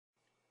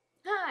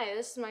Hi,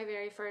 this is my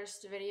very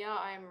first video.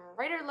 I'm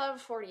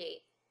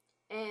WriterLove48,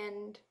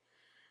 and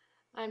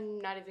I'm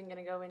not even going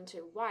to go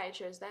into why I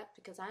chose that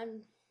because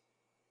I'm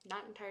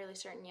not entirely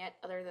certain yet,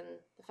 other than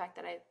the fact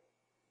that I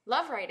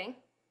love writing,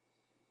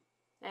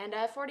 and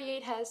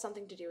 48 has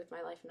something to do with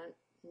my life,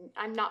 and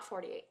I'm not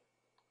 48.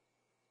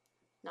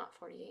 Not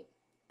 48.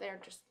 They're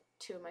just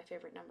two of my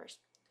favorite numbers.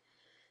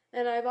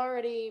 And I've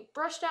already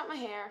brushed out my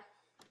hair.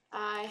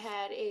 I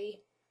had a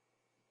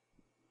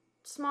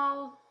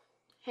small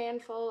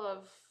handful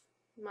of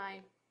my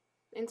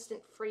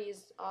instant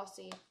freeze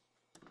Aussie.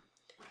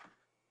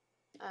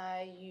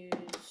 I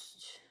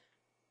used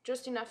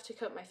just enough to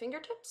coat my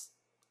fingertips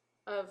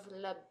of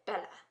La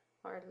Bella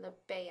or La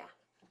Bella.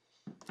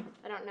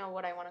 I don't know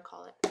what I want to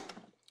call it.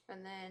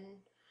 And then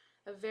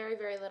a very,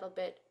 very little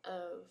bit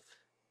of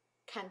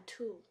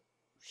Cantu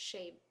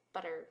shea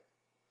butter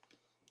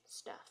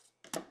stuff.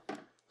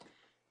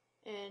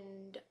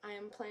 And I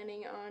am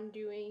planning on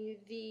doing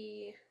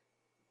the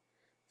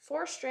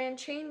 4-strand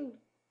chain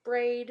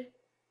braid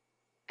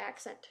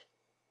accent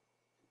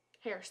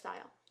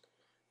hairstyle,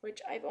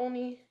 which I've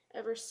only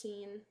ever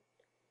seen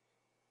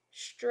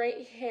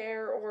straight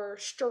hair or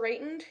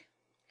straightened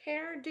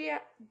hair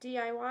DIY.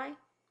 I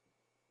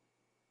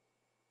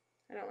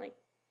don't like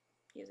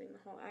using the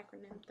whole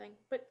acronym thing,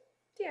 but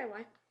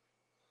DIY,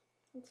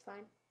 it's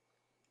fine.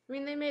 I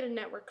mean, they made a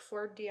network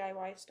for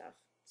DIY stuff,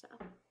 so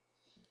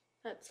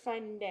that's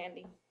fine and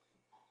dandy.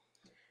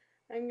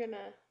 I'm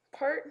gonna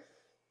part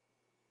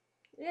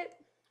it.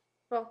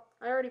 Well,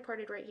 I already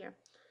parted right here,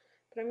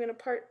 but I'm going to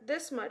part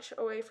this much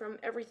away from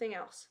everything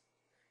else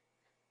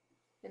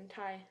and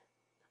tie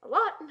a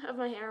lot of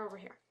my hair over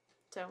here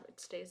so it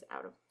stays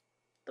out of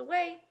the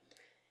way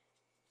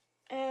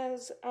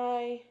as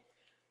I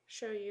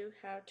show you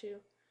how to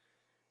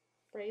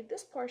braid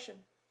this portion.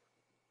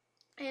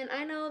 And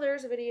I know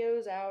there's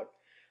videos out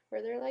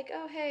where they're like,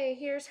 oh hey,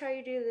 here's how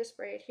you do this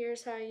braid,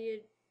 here's how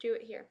you do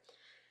it here.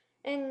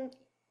 And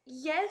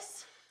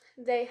yes,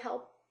 they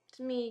helped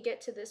me get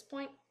to this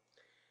point.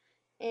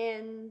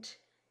 And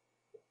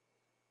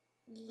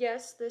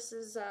yes, this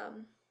is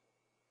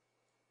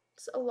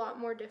it's a lot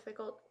more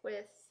difficult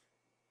with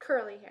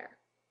curly hair,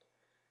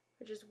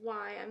 which is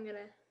why I'm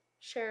gonna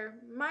share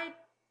my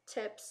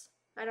tips.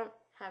 I don't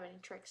have any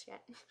tricks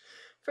yet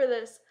for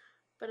this,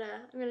 but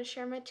I'm gonna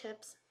share my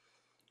tips,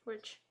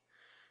 which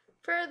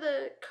for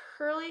the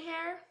curly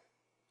hair,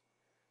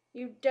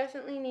 you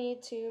definitely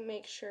need to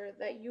make sure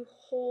that you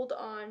hold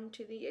on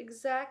to the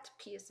exact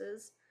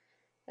pieces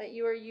that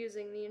you are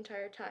using the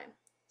entire time.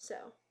 So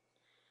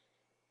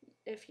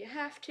if you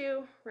have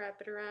to,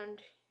 wrap it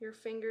around your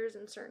fingers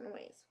in certain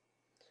ways.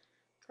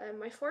 So I have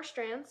my 4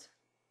 strands.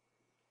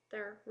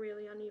 They're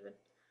really uneven.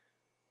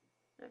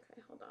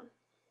 Okay, hold on.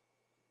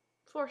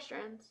 4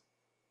 strands.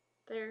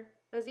 They're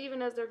as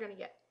even as they're going to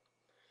get.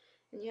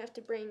 And you have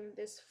to bring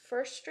this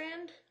first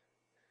strand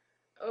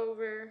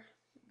over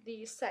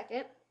the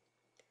second,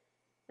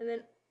 and then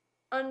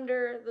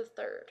under the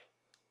third.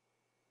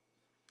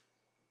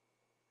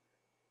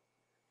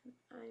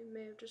 I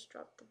may have just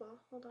dropped the ball.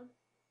 Hold on.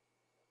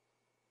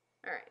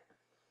 Alright.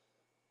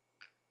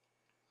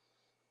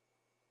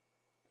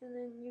 And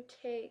then you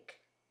take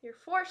your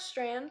 4th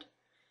strand,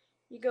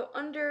 you go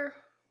under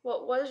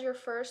what was your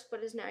first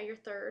but is now your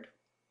third.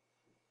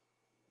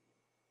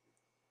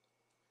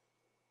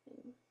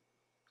 And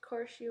of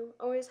course, you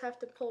always have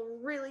to pull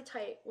really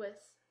tight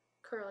with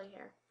curly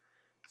hair.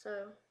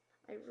 So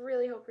I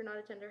really hope you're not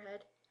a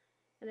tenderhead.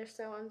 And if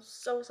so, I'm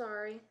so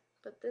sorry,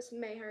 but this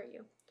may hurt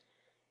you.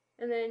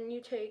 And then you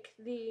take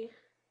the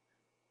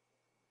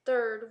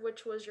 3rd,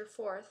 which was your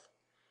 4th,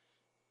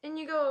 and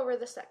you go over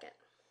the 2nd.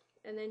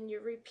 And then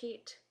you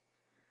repeat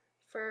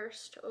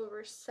 1st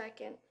over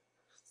 2nd,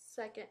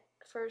 2nd,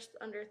 1st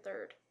under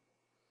 3rd.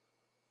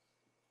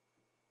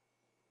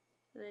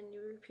 And then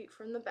you repeat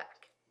from the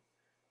back.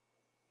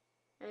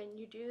 And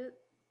you do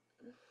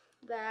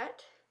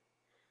that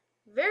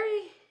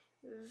very,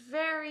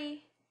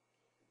 very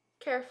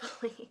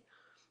carefully,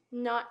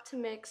 not to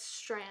mix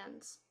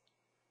strands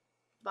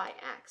by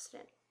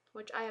accident,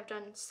 which I have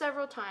done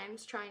several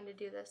times trying to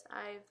do this.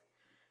 I've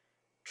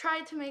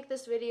tried to make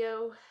this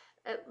video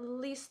at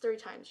least 3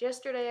 times.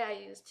 Yesterday I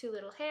used too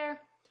little hair,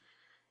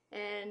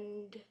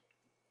 and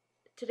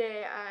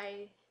today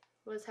I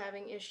was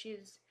having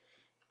issues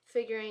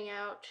figuring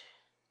out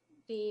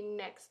the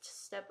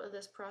next step of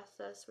this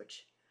process,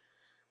 which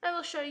I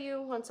will show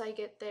you once I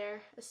get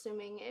there,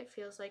 assuming it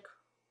feels like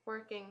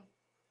working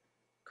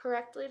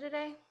correctly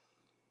today.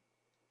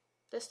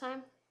 This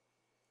time.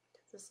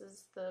 This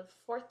is the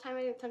 4th time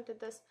I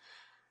attempted this.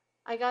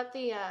 I got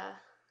the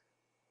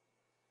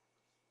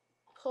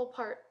pull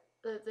part,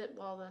 the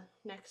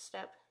next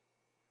step,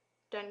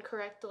 done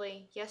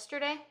correctly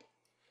yesterday,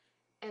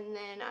 and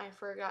then I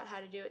forgot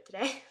how to do it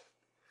today.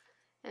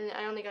 And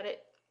I only got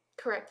it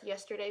correct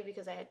yesterday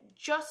because I had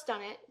just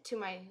done it to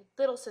my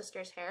little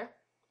sister's hair,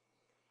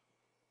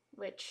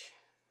 which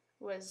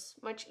was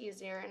much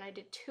easier, and I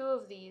did 2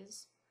 of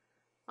these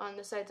on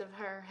the sides of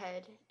her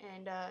head,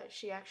 and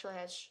she actually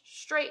has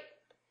straight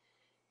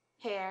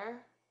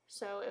hair,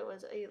 so it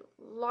was a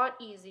lot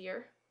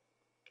easier.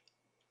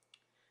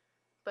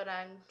 But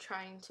I'm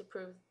trying to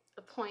prove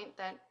a point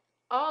that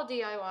all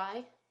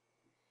DIY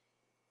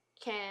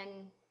can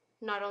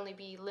not only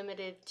be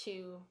limited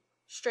to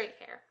straight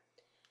hair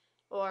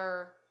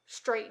or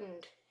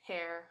straightened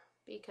hair,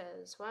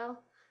 because,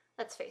 well,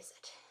 let's face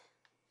it,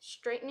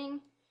 straightening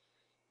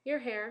your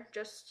hair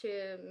just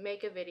to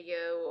make a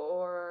video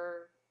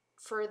or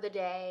for the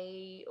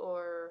day,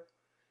 or,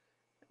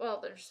 well,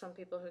 there's some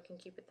people who can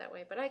keep it that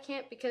way, but I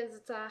can't because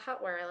it's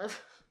hot where I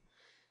live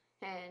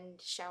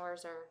and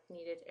showers are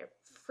needed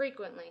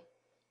frequently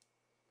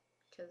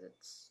because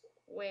it's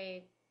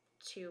way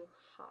too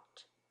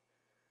hot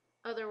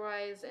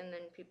otherwise, and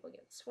then people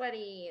get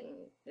sweaty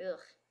and ugh,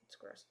 it's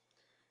gross.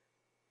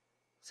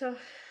 So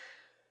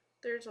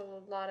there's a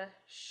lot of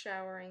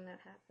showering that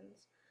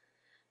happens,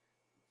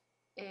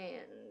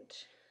 and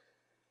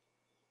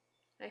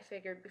I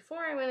figured before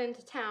I went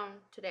into town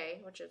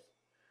today, which is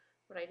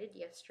what I did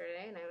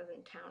yesterday, and I was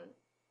in town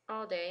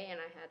all day and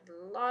I had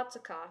lots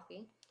of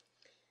coffee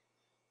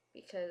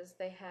because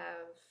they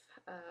have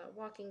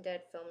Walking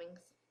Dead filmings.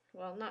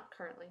 Well, not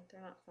currently,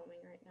 they're not filming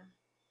right now,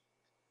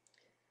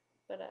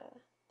 but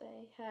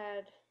they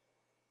had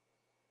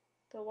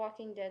the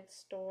Walking Dead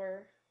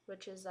store,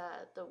 which is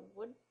the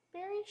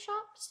Woodbury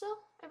shop still,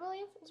 I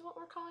believe is what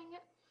we're calling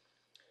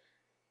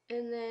it.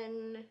 And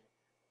then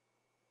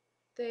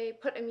they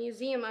put a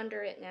museum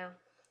under it now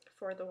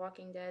for the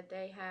Walking Dead.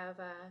 They have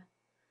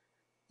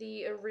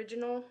the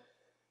original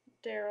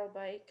Daryl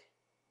bike,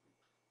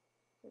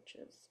 which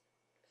is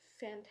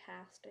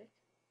fantastic.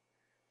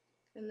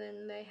 And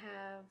then they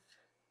have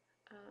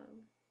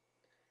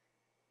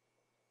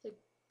the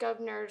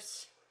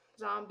governor's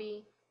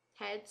zombie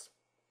heads,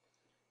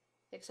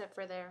 except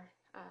for their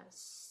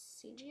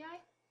CGI,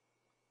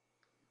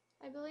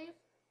 I believe.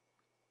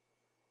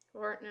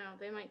 Or no,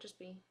 they might just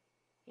be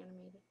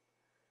animated.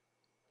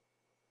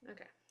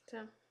 Okay,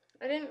 so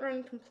I didn't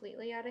run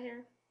completely out of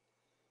hair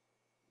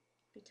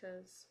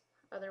because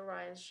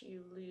otherwise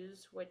you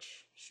lose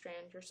which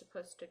strand you're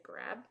supposed to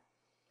grab.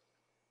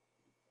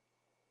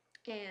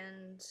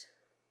 And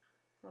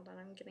hold on,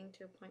 I'm getting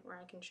to a point where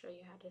I can show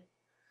you how to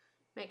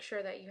make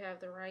sure that you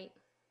have the right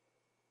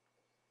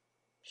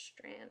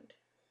strand.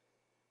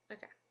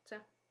 Okay, so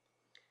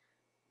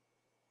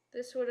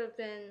this would have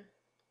been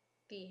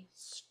the,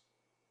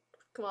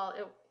 well,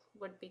 it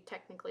would be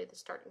technically the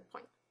starting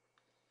point.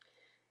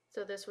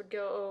 So this would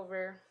go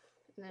over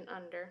and then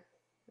under,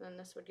 and then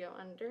this would go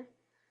under,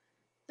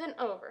 then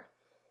over.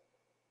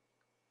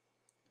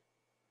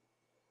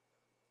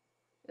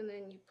 And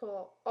then you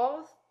pull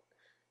all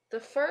the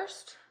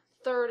first,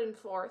 third, and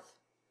fourth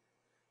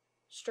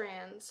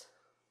strands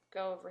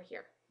go over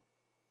here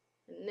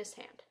in this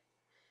hand.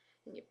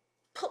 And you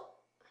pull.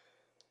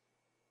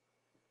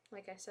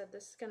 Like I said,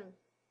 this is going to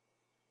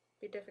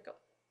be difficult.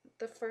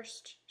 The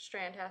first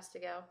strand has to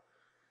go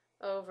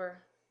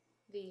over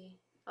the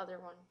other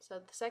one. So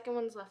the second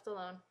one's left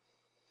alone.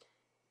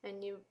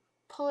 And you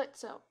pull it,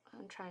 so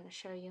I'm trying to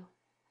show you.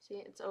 See,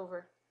 it's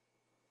over.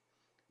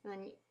 And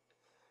then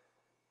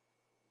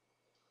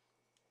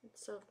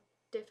it's so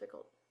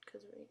difficult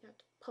because we have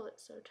to pull it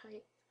so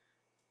tight.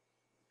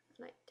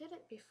 And I did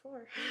it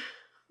before.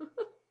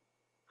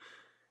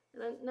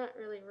 And I'm not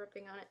really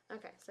ripping on it.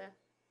 Okay, so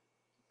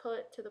pull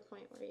it to the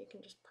point where you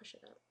can just push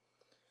it up.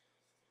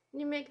 And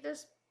you make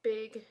this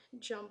big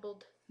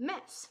jumbled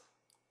mess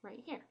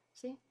right here.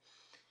 See?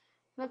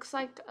 Looks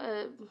like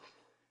a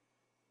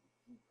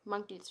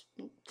monkey's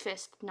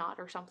fist knot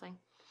or something.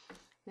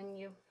 Then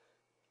you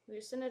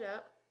loosen it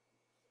up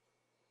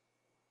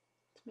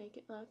to make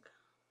it look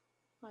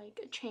like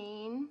a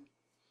chain.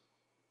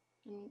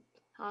 And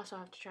I also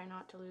have to try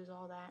not to lose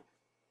all that.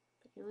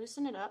 But you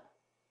loosen it up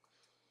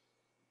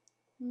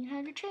and you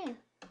have your chain.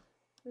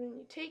 And then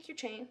you take your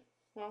chain.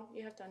 Well,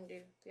 you have to undo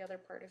the other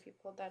part if you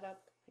pulled that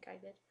up like I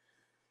did.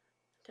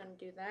 To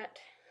undo that,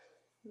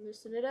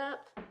 loosen it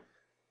up,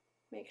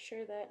 make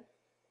sure that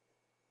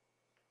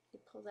you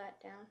pull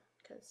that down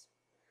because,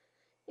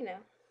 you know,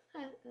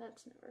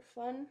 that's never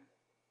fun.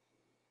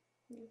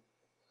 You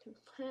can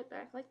put it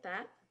back like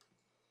that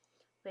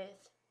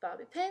with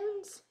bobby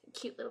pins, a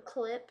cute little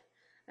clip.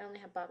 I only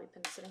have bobby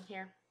pins sitting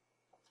here.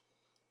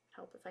 I'd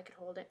help if I could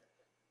hold it,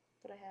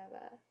 but I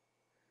have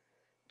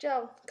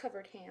gel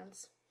covered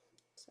hands,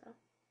 so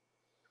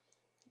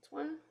that's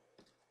one.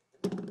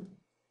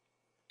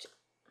 Two.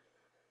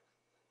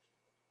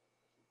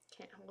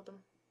 Can't hold them.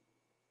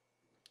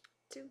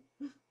 Two.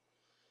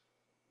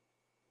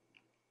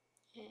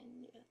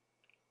 And you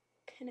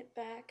pin it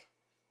back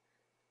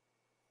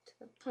to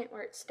the point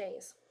where it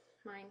stays.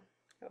 Mine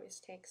always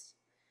takes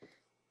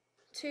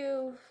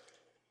 2,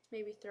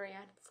 maybe 3. I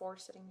had 4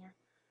 sitting here.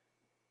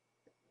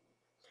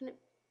 Pin it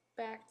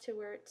back to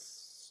where it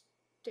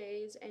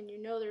stays, and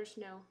you know there's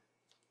no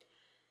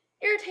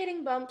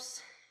irritating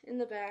bumps in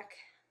the back.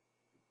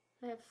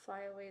 I have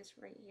flyaways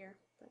right here,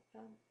 but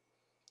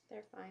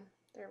they're fine.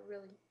 They're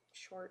really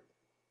short.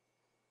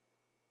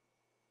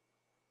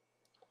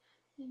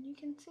 And you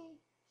can see,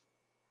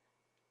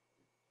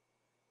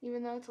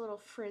 even though it's a little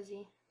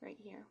frizzy, right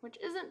here, which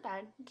isn't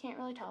bad. You can't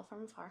really tell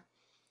from afar.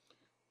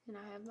 And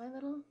I have my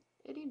little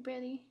itty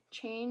bitty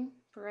chain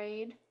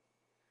braid.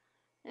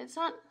 And it's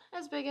not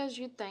as big as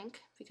you'd think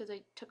because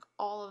I took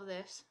all of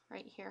this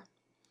right here.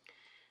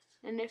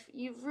 And if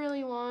you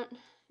really want,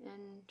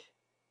 and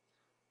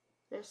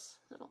this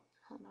little,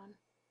 hold on.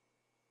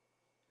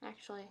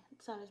 Actually,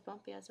 it's not as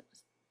bumpy as it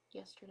was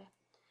yesterday.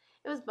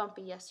 It was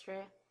bumpy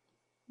yesterday,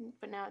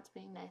 but now it's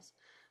being nice.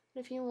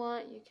 But if you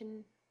want, you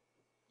can,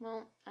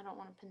 well, I don't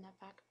want to pin that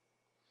back.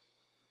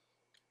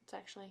 It's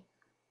actually,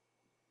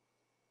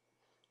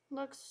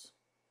 looks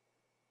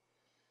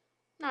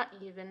not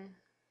even,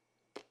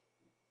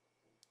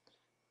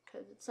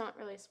 because it's not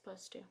really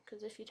supposed to.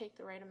 Because if you take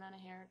the right amount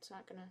of hair, it's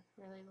not going to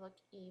really look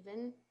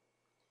even.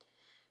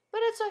 But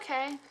it's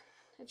okay.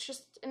 It's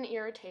just an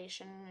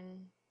irritation, and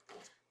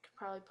could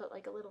probably put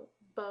like a little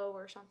bow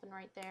or something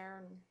right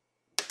there, and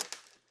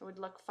it would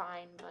look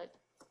fine, but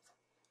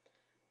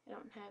I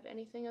don't have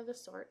anything of the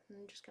sort.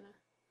 I'm just going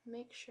to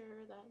make sure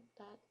that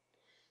that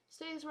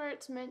stays where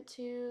it's meant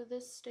to.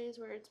 This stays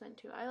where it's meant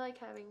to. I like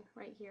having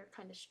right here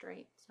kind of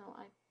straight, so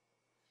I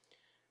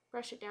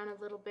brush it down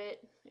a little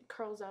bit. It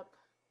curls up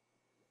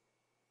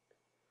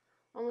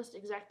almost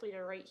exactly to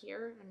right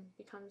here and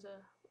becomes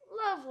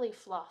a lovely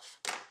fluff.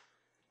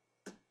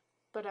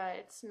 But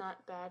it's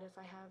not bad if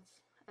I have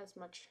as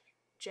much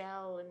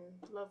gel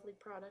and lovely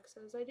products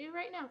as I do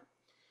right now.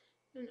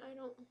 And I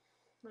don't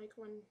like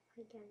when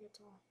right there gets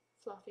all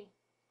fluffy.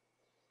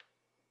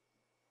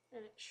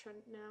 And it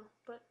shouldn't now,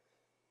 but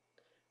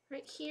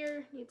right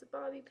here needs a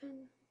bobby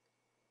pin.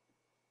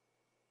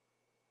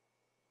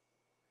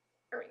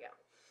 There we go.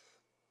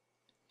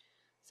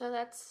 So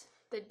that's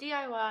the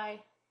DIY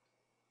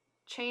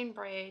chain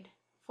braid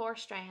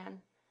 4-strand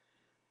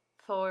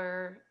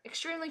for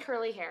extremely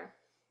curly hair,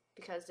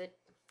 because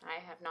I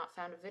have not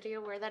found a video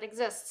where that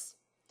exists.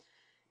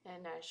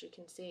 And as you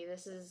can see,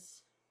 this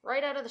is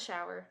right out of the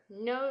shower.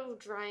 No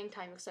drying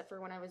time except for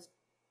when I was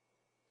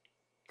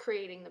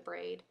creating the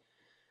braid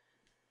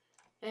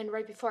and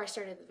right before I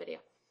started the video.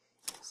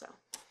 So,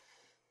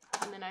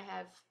 and then I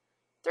have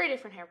 3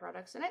 different hair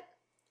products in it.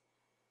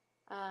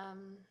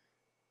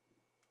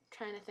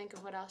 Trying to think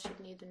of what else you'd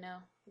need to know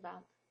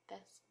about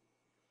this.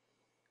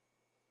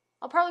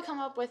 I'll probably come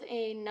up with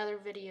another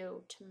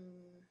video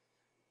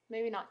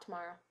maybe not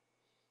tomorrow,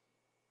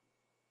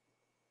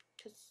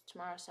 because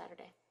tomorrow's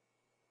Saturday.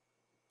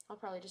 I'll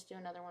probably just do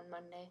another one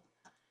Monday.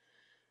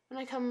 When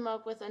I come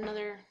up with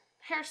another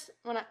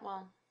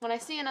when I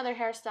see another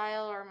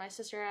hairstyle, or my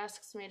sister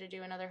asks me to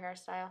do another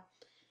hairstyle,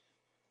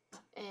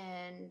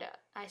 and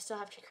I still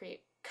have to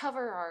create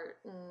cover art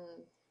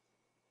and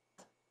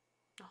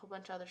a whole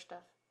bunch of other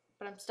stuff.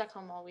 But I'm stuck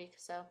home all week,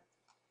 so,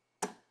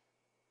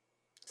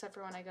 except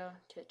for when I go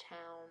to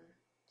town.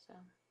 So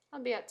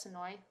I'll be at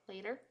Sonoy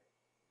later,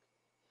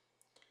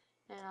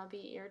 and I'll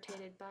be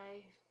irritated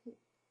by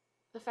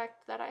the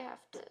fact that I have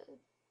to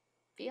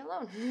be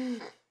alone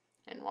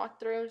and walk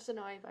through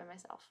Sonoy by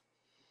myself.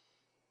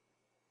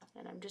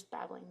 And I'm just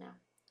babbling now.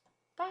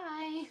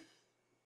 Bye!